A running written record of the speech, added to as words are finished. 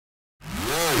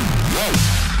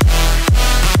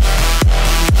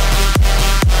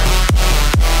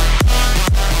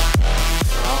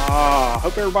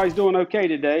Hope everybody's doing okay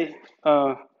today.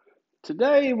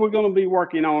 Today we're going to be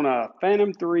working on a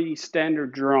Phantom 3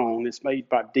 standard drone. It's made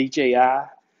by DJI,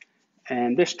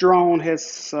 and this drone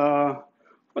has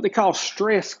what they call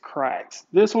stress cracks.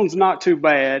 This one's not too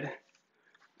bad,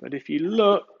 but if you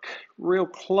look real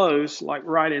close, like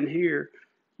right in here,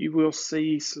 you will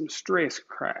see some stress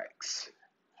cracks.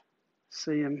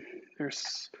 See them?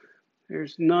 There's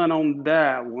none on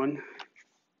that one.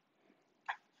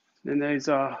 Then there's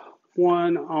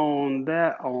one on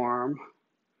that arm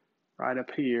right up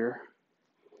here,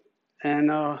 and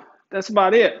that's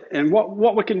about it. And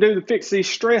what we can do to fix these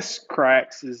stress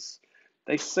cracks is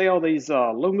they sell these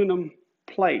aluminum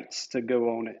plates to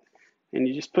go on it, and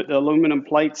you just put the aluminum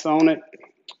plates on it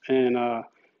and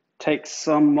take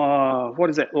some what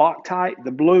is it, Loctite,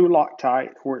 the blue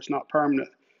Loctite, where it's not permanent,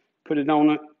 put it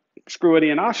on it, screw it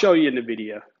in. I'll show you in the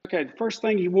video. Okay, the first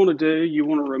thing you want to do, you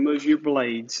want to remove your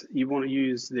blades. You want to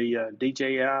use the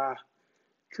DJI.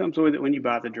 Comes with it when you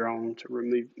buy the drone to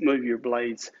remove your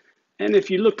blades. And if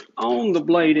you look on the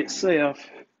blade itself,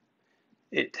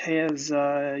 it has,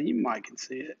 you might can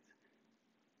see it.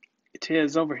 It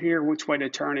has over here which way to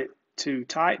turn it to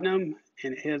tighten them,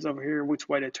 and it has over here which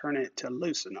way to turn it to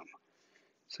loosen them.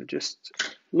 So just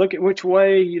look at which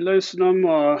way you loosen them.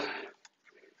 I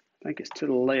think it's to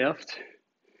the left.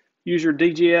 Use your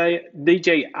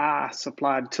DJI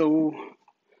supplied tool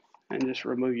and just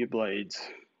remove your blades.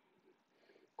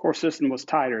 Of course, this one was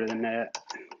tighter than that.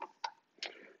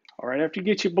 All right, after you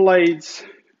get your blades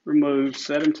removed,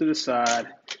 set them to the side.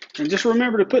 And just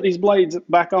remember to put these blades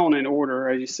back on in order.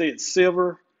 As you see, it's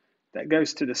silver. That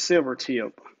goes to the silver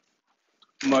tip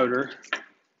motor.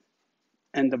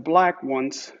 And the black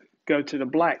ones go to the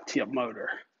black tip motor,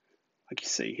 like you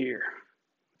see here,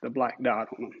 the black dot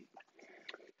on them.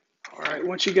 All right,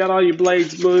 once you got all your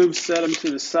blades moved, set them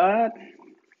to the side.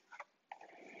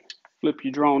 Flip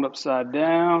your drone upside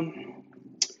down.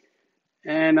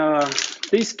 And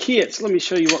these kits, let me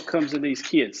show you what comes in these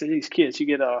kits. In these kits, you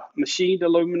get a machined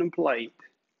aluminum plate.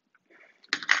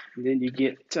 And then you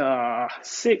get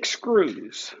 6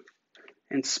 screws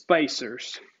and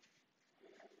spacers.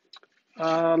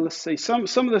 Let's see, some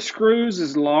of the screws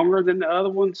is longer than the other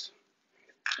ones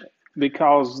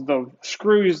because the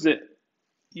screws that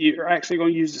you're actually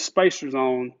going to use the spacers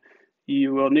on,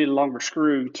 you will need a longer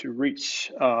screw to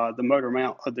reach the motor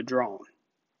mount of the drone.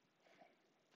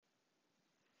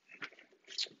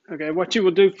 Okay, what you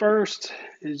will do first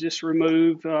is just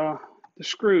remove the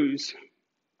screws.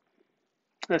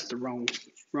 That's the wrong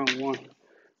one.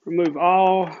 Remove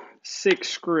all 6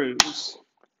 screws.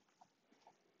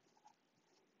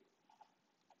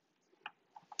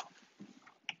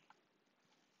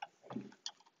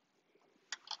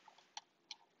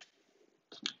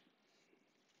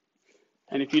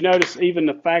 And if you notice, even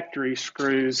the factory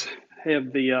screws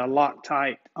have the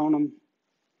Loctite on them.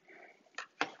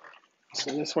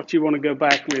 So that's what you want to go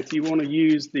back with. You want to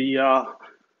use the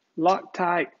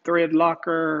Loctite Thread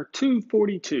Locker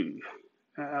 242.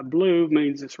 Blue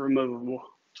means it's removable.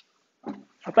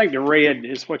 I think the red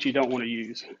is what you don't want to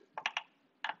use.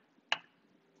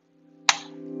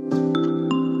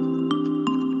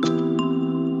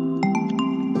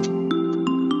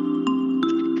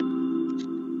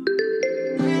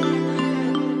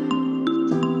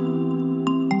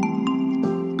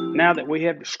 Now that we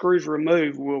have the screws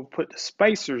removed, we'll put the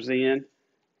spacers in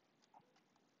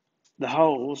the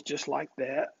holes just like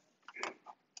that,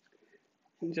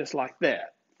 and just like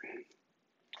that.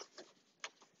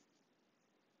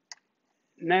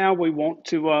 Now we want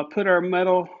to put our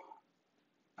metal,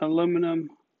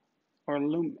 aluminum. Now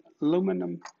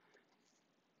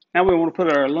we want to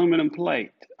put our aluminum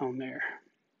plate on there.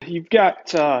 You've got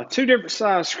 2 different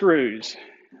size screws.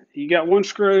 You got one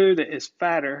screw that is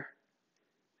fatter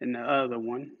than the other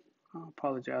one. I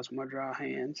apologize for my dry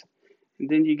hands. And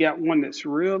then you got one that's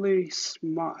really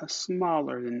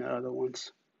smaller than the other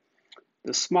ones.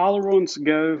 The smaller ones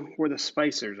go where the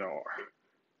spacers are,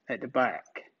 at the back.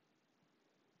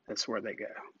 That's where they go.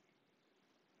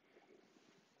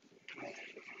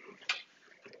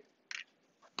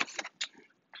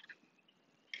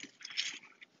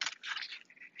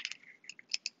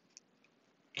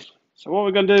 So what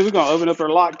we're going to do, we're going to open up our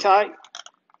Loctite.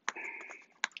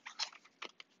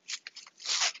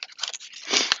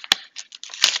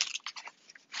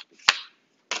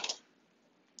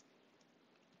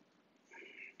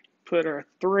 Put our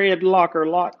thread locker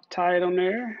Loctite on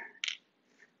there.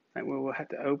 And we will have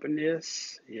to open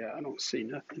this. Yeah, I don't see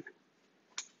nothing.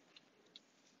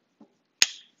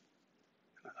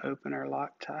 Open our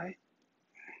Loctite.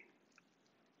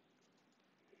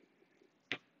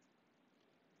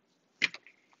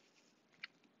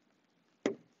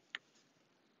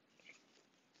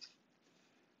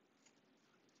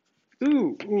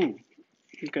 Ooh, ooh.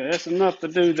 Okay, that's enough to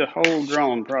do the whole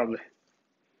drone probably.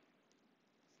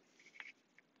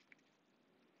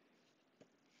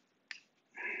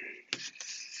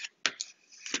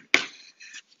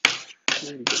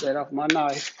 Let me get that off my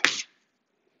knife.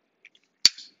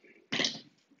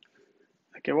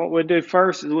 Okay, what we'll do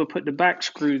first is we'll put the back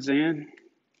screws in.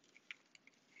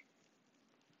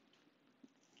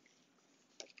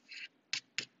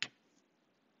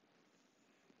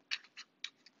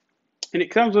 And it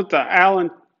comes with the Allen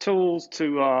tools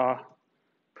to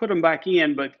put them back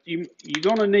in, but you're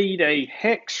going to need a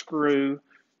hex screw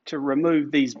to remove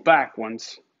these back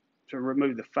ones, to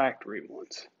remove the factory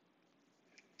ones.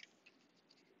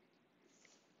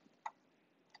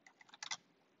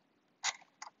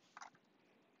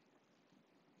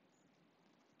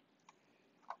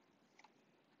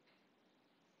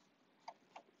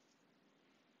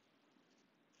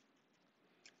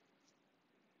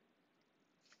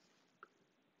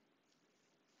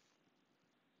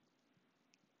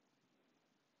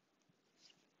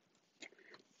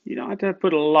 You don't have to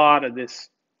put a lot of this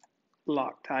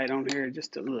Loctite on here,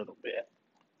 just a little bit.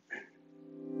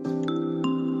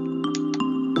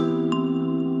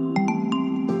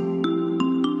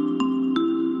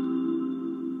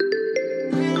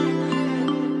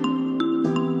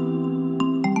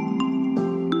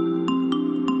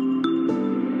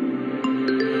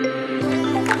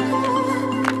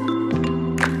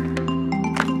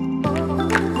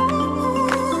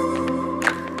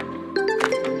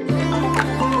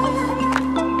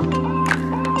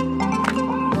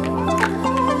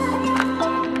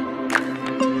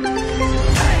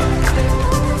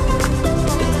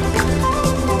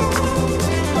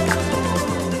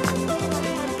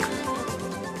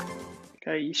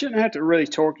 Okay, you shouldn't have to really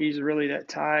torque these really that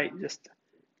tight. Just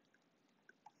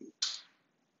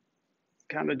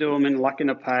kind of do them in like in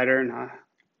a pattern. I'm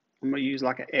going to use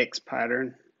like an X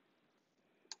pattern.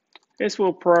 This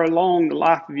will prolong the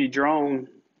life of your drone.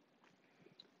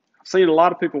 I've seen a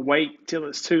lot of people wait till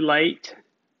it's too late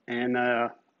and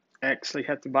actually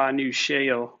have to buy a new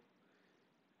shell.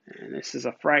 And this is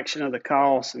a fraction of the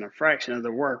cost and a fraction of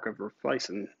the work of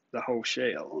replacing the whole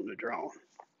shell on the drone.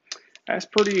 That's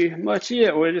pretty much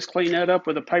it. We'll just clean that up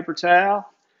with a paper towel.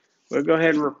 We'll go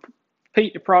ahead and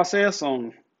repeat the process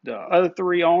on the other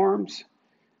 3 arms.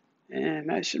 And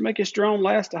that should make this drone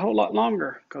last a whole lot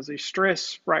longer, because these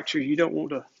stress fractures, you don't want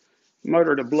the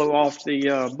motor to blow off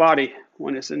the body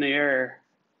when it's in the air.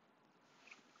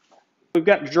 We've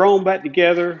got the drone back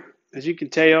together. As you can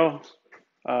tell,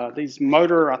 these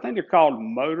I think they're called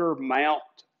motor mount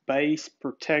base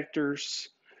protectors.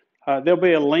 There'll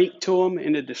be a link to them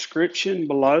in the description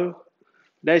below.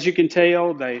 But as you can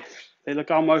tell, they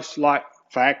look almost like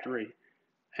factory.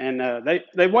 And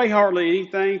they weigh hardly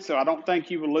anything, so I don't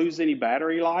think you will lose any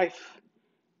battery life.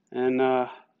 And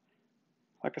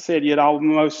like I said, you'd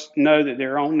almost know that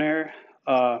they're on there.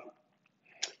 I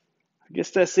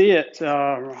guess that's it.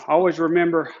 Always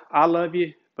remember, I love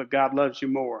you, but God loves you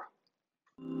more.